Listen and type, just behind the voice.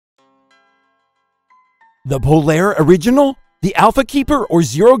The Polaire Original? The Alpha Keeper or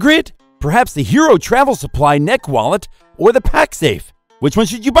Zero Grid? Perhaps the Hero Travel Supply Neck Wallet or the PacSafe? Which one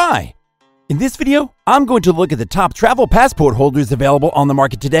should you buy? In this video, I'm going to look at the top travel passport holders available on the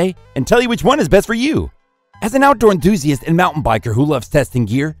market today and tell you which one is best for you. As an outdoor enthusiast and mountain biker who loves testing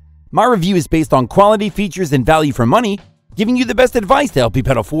gear, my review is based on quality, features, and value for money, giving you the best advice to help you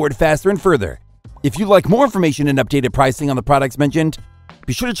pedal forward faster and further. If you'd like more information and updated pricing on the products mentioned,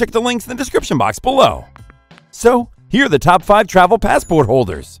 be sure to check the links in the description box below. So, here are the top 5 travel passport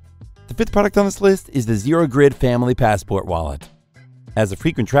holders. The 5th product on this list is the Zero Grid Family Passport Wallet. As a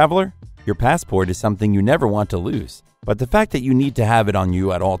frequent traveler, your passport is something you never want to lose, but the fact that you need to have it on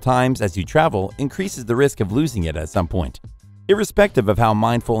you at all times as you travel increases the risk of losing it at some point, irrespective of how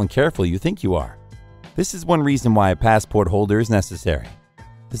mindful and careful you think you are. This is one reason why a passport holder is necessary.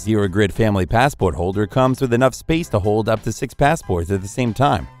 The Zero Grid Family Passport Holder comes with enough space to hold up to 6 passports at the same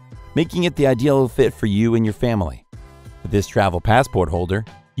time, making it the ideal fit for you and your family. With this travel passport holder,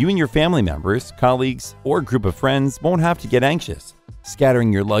 you and your family members, colleagues, or group of friends won't have to get anxious,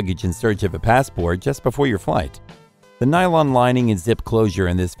 scattering your luggage in search of a passport just before your flight. The nylon lining and zip closure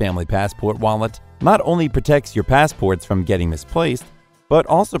in this family passport wallet not only protects your passports from getting misplaced, but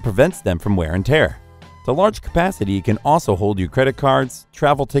also prevents them from wear and tear. The large capacity can also hold your credit cards,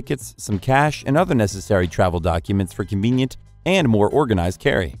 travel tickets, some cash, and other necessary travel documents for convenient and more organized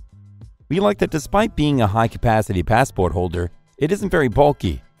carry. We like that despite being a high-capacity passport holder, it isn't very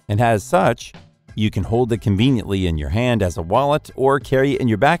bulky, and as such, you can hold it conveniently in your hand as a wallet or carry it in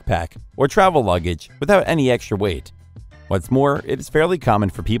your backpack or travel luggage without any extra weight. What's more, it is fairly common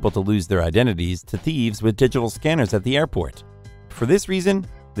for people to lose their identities to thieves with digital scanners at the airport. For this reason,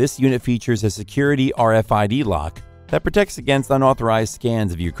 this unit features a security RFID lock that protects against unauthorized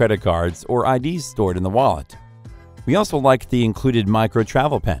scans of your credit cards or IDs stored in the wallet. We also like the included micro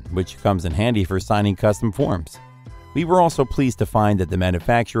travel pen, which comes in handy for signing custom forms. We were also pleased to find that the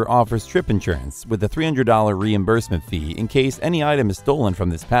manufacturer offers trip insurance with a $300 reimbursement fee in case any item is stolen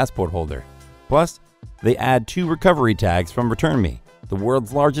from this passport holder. Plus, they add 2 recovery tags from ReturnMe, the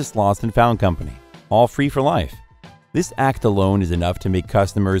world's largest lost and found company, all free for life. This act alone is enough to make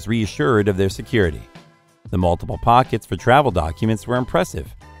customers reassured of their security. The multiple pockets for travel documents were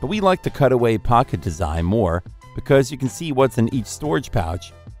impressive, but we like the cutaway pocket design more because you can see what's in each storage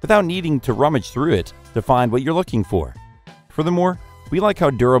pouch without needing to rummage through it to find what you're looking for. Furthermore, we like how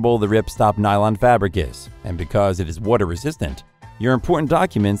durable the ripstop nylon fabric is, and because it is water resistant, your important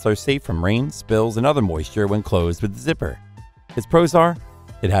documents are safe from rain, spills, and other moisture when closed with the zipper. Its pros are,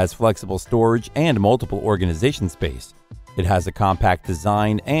 it has flexible storage and multiple organization space. It has a compact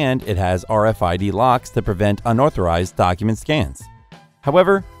design, and it has RFID locks to prevent unauthorized document scans.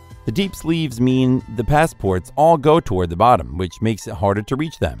 However, the deep sleeves mean the passports all go toward the bottom, which makes it harder to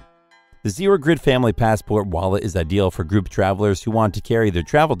reach them. The Zero Grid Family Passport Wallet is ideal for group travelers who want to carry their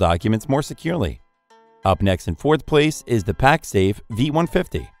travel documents more securely. Up next in 4th place is the PacSafe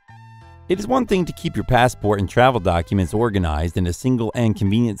V150. It is one thing to keep your passport and travel documents organized in a single and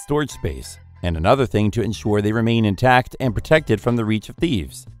convenient storage space, and another thing to ensure they remain intact and protected from the reach of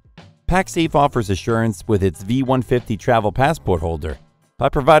thieves. PacSafe offers assurance with its V150 travel passport holder by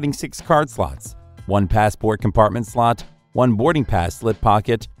providing 6 card slots, 1 passport compartment slot, 1 boarding pass slip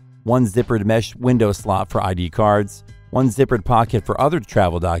pocket, 1 zippered mesh window slot for ID cards, 1 zippered pocket for other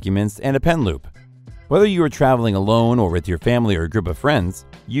travel documents, and a pen loop. Whether you are traveling alone or with your family or a group of friends,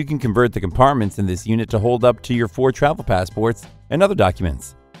 you can convert the compartments in this unit to hold up to your 4 travel passports and other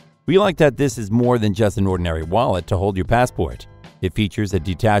documents. We like that this is more than just an ordinary wallet to hold your passport. It features a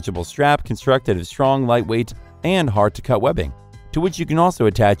detachable strap constructed of strong, lightweight, and hard-to-cut webbing, to which you can also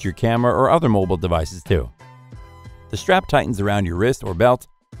attach your camera or other mobile devices to. The strap tightens around your wrist or belt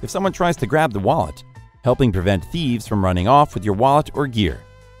if someone tries to grab the wallet, helping prevent thieves from running off with your wallet or gear.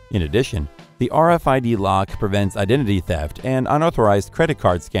 In addition, the RFID lock prevents identity theft and unauthorized credit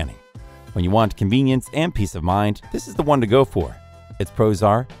card scanning. When you want convenience and peace of mind, this is the one to go for. Its pros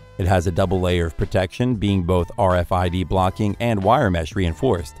are, it has a double layer of protection, being both RFID blocking and wire mesh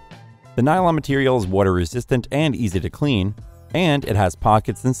reinforced. The nylon material is water resistant and easy to clean, and it has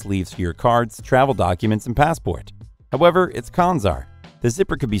pockets and sleeves for your cards, travel documents, and passport. However, its cons are, the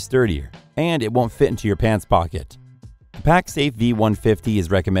zipper could be sturdier, and it won't fit into your pants pocket. The PacSafe V150 is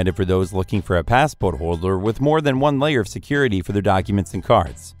recommended for those looking for a passport holder with more than 1 layer of security for their documents and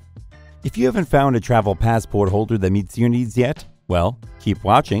cards. If you haven't found a travel passport holder that meets your needs yet, well, keep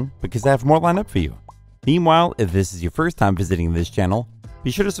watching because I have more lined up for you. Meanwhile, if this is your first time visiting this channel,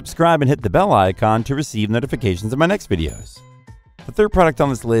 be sure to subscribe and hit the bell icon to receive notifications of my next videos. The 3rd product on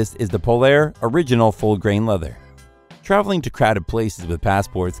this list is the Polaire Original Full Grain Leather. Traveling to crowded places with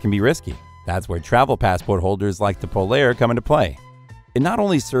passports can be risky, That's where travel passport holders like the Polaire come into play. It not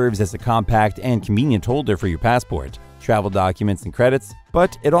only serves as a compact and convenient holder for your passport, travel documents, and credits,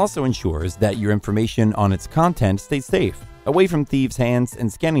 but it also ensures that your information on its content stays safe, away from thieves' hands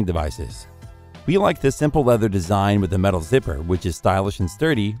and scanning devices. We like this simple leather design with a metal zipper, which is stylish and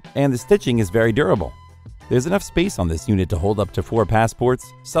sturdy, and the stitching is very durable. There's enough space on this unit to hold up to 4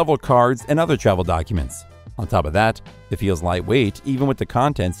 passports, several cards, and other travel documents. On top of that, it feels lightweight even with the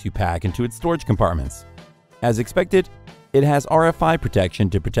contents you pack into its storage compartments. As expected, it has RFI protection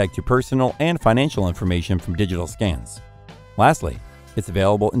to protect your personal and financial information from digital scans. Lastly, it's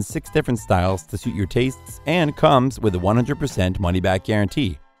available in 6 different styles to suit your tastes and comes with a 100% money-back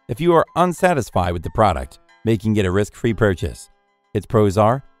guarantee if you are unsatisfied with the product, making it a risk-free purchase. Its pros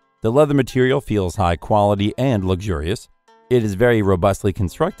are: the leather material feels high quality and luxurious, it is very robustly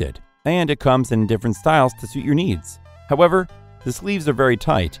constructed, and it comes in different styles to suit your needs. However, the sleeves are very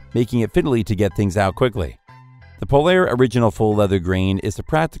tight, making it fiddly to get things out quickly. The Polaire Original Full Leather Grain is a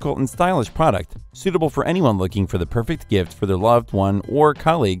practical and stylish product, suitable for anyone looking for the perfect gift for their loved one or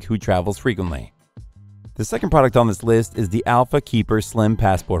colleague who travels frequently. The second product on this list is the Alpha Keeper Slim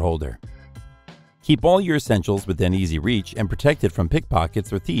Passport Holder. Keep all your essentials within easy reach and protected from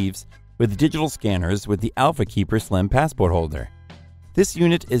pickpockets or thieves with digital scanners with the Alpha Keeper Slim Passport Holder. This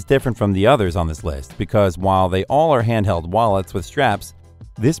unit is different from the others on this list because while they all are handheld wallets with straps,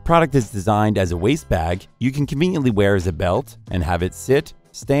 this product is designed as a waist bag you can conveniently wear as a belt and have it sit,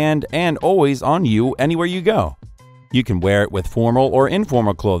 stand, and always on you anywhere you go. You can wear it with formal or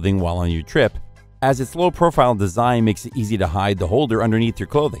informal clothing while on your trip, as its low-profile design makes it easy to hide the holder underneath your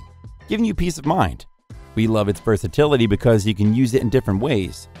clothing, giving you peace of mind. We love its versatility because you can use it in different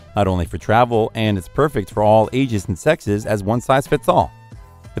ways, not only for travel, and it's perfect for all ages and sexes as one size fits all.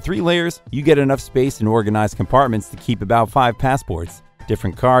 With 3 layers, you get enough space and organized compartments to keep about 5 passports,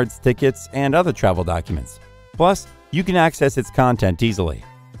 different cards, tickets, and other travel documents. Plus, you can access its content easily.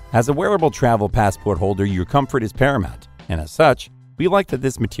 As a wearable travel passport holder, your comfort is paramount, and as such, we like that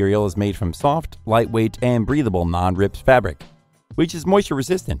this material is made from soft, lightweight, and breathable non-ripped fabric, which is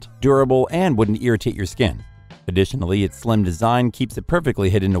moisture-resistant, durable, and wouldn't irritate your skin. Additionally, its slim design keeps it perfectly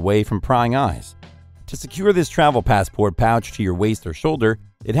hidden away from prying eyes. To secure this travel passport pouch to your waist or shoulder,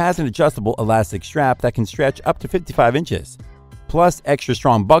 it has an adjustable elastic strap that can stretch up to 55 inches. Plus extra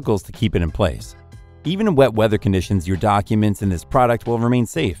strong buckles to keep it in place. Even in wet weather conditions, your documents in this product will remain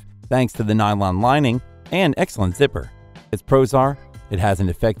safe thanks to the nylon lining and excellent zipper. Its pros are: it has an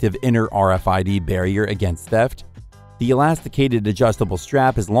effective inner RFID barrier against theft, the elasticated adjustable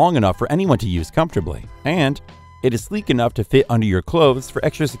strap is long enough for anyone to use comfortably, and it is sleek enough to fit under your clothes for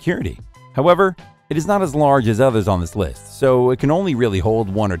extra security. However, it is not as large as others on this list, so it can only really hold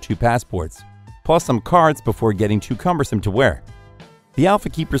 1 or 2 passports, plus some cards before getting too cumbersome to wear. The Alpha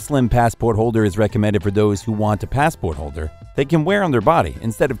Keeper Slim Passport Holder is recommended for those who want a passport holder they can wear on their body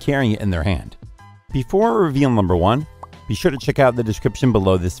instead of carrying it in their hand. Before I reveal number 1, be sure to check out the description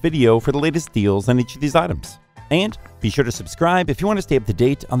below this video for the latest deals on each of these items. And be sure to subscribe if you want to stay up to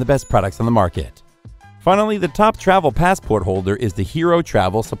date on the best products on the market. Finally, the top travel passport holder is the Hero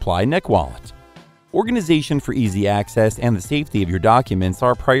Travel Supply Neck Wallet. Organization for easy access and the safety of your documents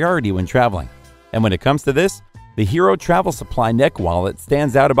are a priority when traveling. And when it comes to this, the Hero Travel Supply Neck Wallet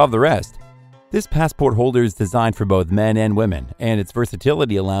stands out above the rest. This passport holder is designed for both men and women, and its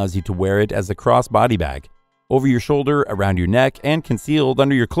versatility allows you to wear it as a cross-body bag, over your shoulder, around your neck, and concealed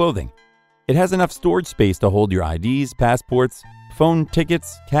under your clothing. It has enough storage space to hold your IDs, passports, phone,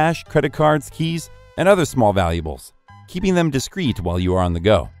 tickets, cash, credit cards, keys, and other small valuables, keeping them discreet while you are on the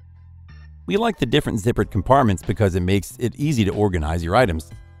go. We like the different zippered compartments because it makes it easy to organize your items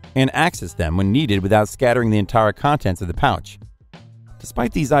and access them when needed without scattering the entire contents of the pouch.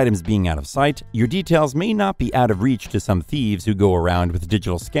 Despite these items being out of sight, your details may not be out of reach to some thieves who go around with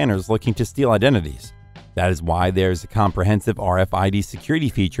digital scanners looking to steal identities. That is why there's a comprehensive RFID security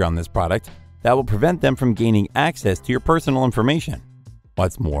feature on this product that will prevent them from gaining access to your personal information.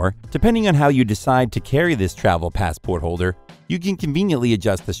 What's more, depending on how you decide to carry this travel passport holder, you can conveniently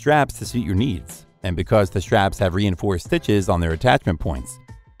adjust the straps to suit your needs. And because the straps have reinforced stitches on their attachment points,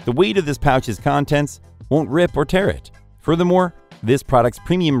 the weight of this pouch's contents won't rip or tear it. Furthermore, this product's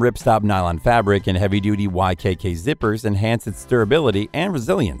premium ripstop nylon fabric and heavy-duty YKK zippers enhance its durability and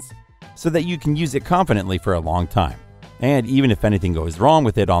resilience so that you can use it confidently for a long time. And even if anything goes wrong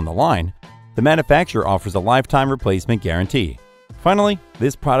with it on the line, the manufacturer offers a lifetime replacement guarantee. Finally,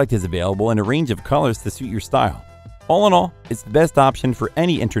 this product is available in a range of colors to suit your style. All in all, it's the best option for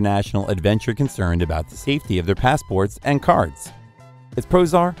any international adventure concerned about the safety of their passports and cards. Its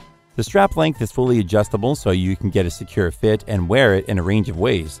pros are: the strap length is fully adjustable so you can get a secure fit and wear it in a range of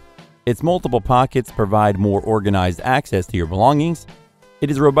ways. Its multiple pockets provide more organized access to your belongings. It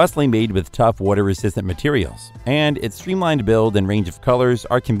is robustly made with tough water-resistant materials, and its streamlined build and range of colors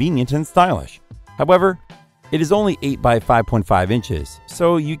are convenient and stylish. However, it is only 8 by 5.5 inches,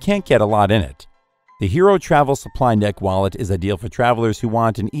 so you can't get a lot in it. The Hero Travel Supply Neck Wallet is ideal for travelers who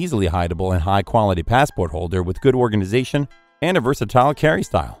want an easily hideable and high-quality passport holder with good organization and a versatile carry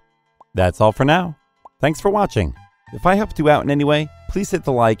style. That's all for now. Thanks for watching. If I helped you out in any way, please hit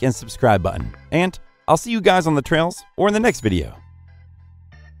the like and subscribe button. And I'll see you guys on the trails or in the next video.